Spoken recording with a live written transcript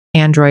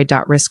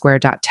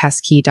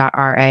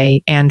Android.Riskware.TestKey.rA.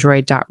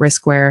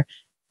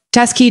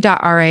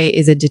 Android.Riskware.TestKey.rA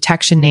is a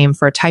detection name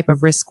for a type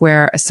of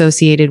riskware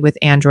associated with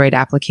Android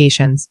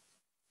applications.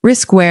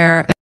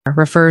 Riskware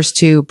refers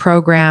to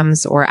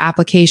programs or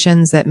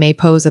applications that may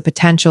pose a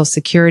potential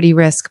security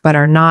risk but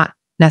are not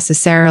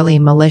necessarily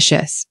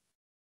malicious.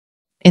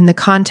 In the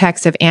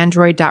context of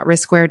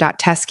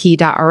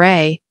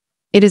Android.Riskware.TestKey.rA,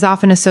 it is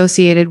often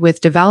associated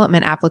with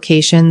development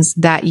applications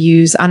that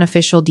use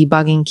unofficial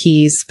debugging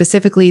keys,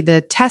 specifically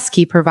the test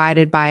key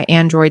provided by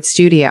Android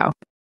Studio.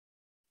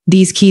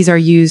 These keys are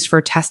used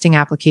for testing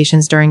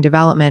applications during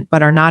development,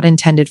 but are not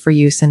intended for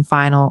use in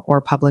final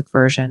or public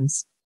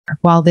versions.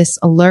 While this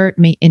alert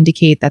may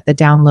indicate that the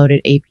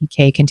downloaded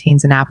APK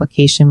contains an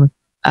application with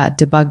a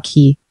debug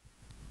key,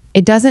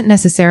 it doesn't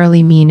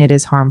necessarily mean it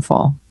is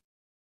harmful.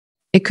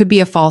 It could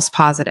be a false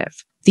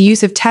positive. The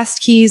use of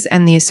test keys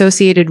and the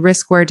associated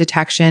riskware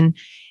detection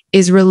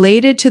is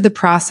related to the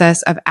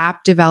process of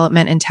app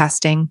development and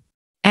testing.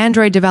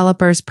 Android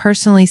developers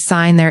personally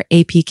sign their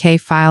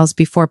APK files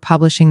before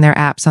publishing their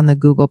apps on the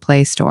Google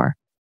Play Store.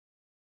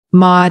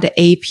 Mod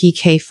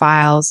APK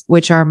files,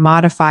 which are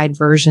modified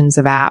versions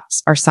of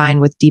apps, are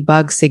signed with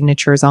debug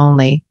signatures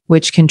only,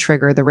 which can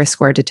trigger the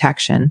riskware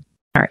detection.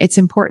 It's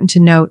important to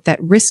note that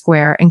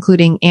riskware,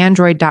 including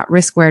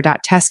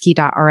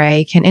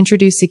Android.Riskware.TestKey.rA, can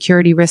introduce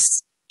security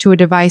risks to a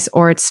device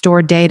or its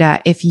stored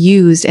data if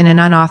used in an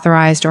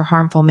unauthorized or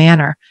harmful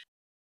manner.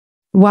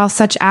 While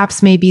such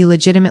apps may be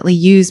legitimately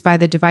used by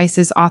the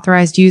device's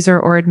authorized user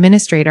or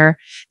administrator,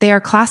 they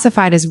are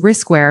classified as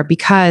riskware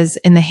because,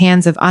 in the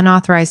hands of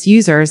unauthorized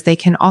users, they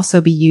can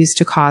also be used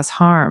to cause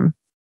harm.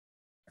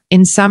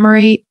 In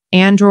summary,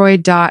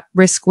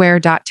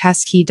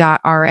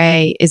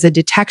 Android.Riskware.TestKey.rA is a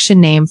detection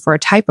name for a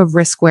type of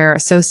riskware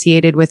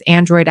associated with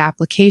Android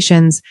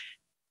applications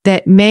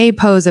that may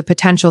pose a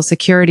potential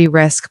security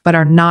risk but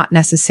are not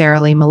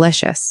necessarily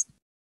malicious.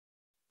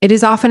 It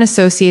is often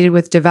associated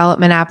with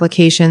development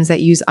applications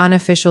that use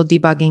unofficial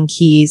debugging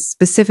keys,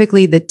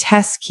 specifically the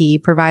test key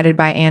provided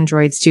by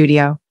Android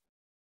Studio.